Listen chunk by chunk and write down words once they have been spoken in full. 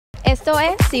Esto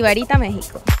es Sibarita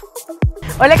México.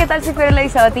 Hola, ¿qué tal? Soy Fiorella Di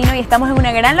Sabatino y estamos en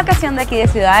una gran locación de aquí de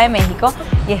Ciudad de México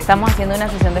y estamos haciendo una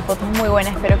sesión de fotos muy buena.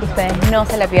 Espero que ustedes no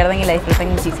se la pierdan y la disfruten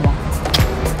muchísimo.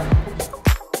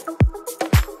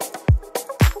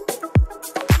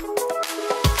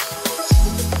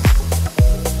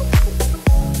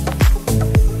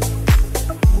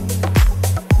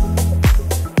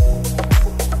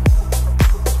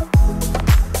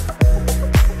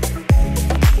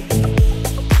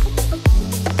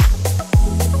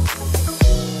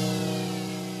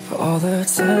 All the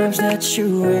times that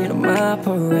you rain on my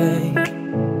parade,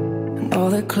 and all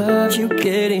the clubs you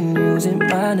get in using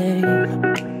my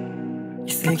name.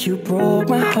 You think you broke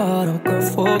my heart, oh girl,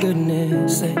 for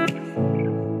goodness sake.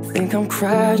 Think I'm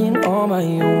crying on my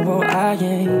own, well I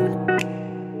ain't.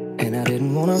 And I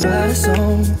didn't wanna write a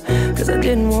song, cause I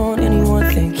didn't want anyone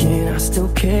thinking I still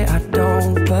care, I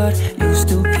don't. But you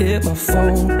still hit my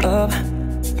phone up,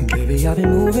 and baby I've been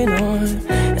moving on,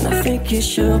 and I think it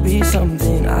should be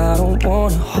something I don't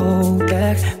wanna hold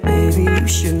back. Baby, you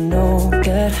should know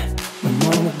that my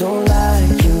mama don't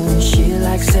like you and she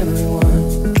likes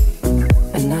everyone,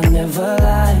 and I never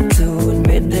lied to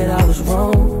admit that I was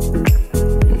wrong.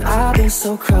 And I've been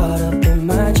so caught up in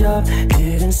my job,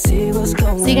 didn't see what's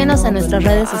going on. Síguenos en nuestras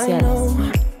redes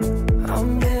sociales.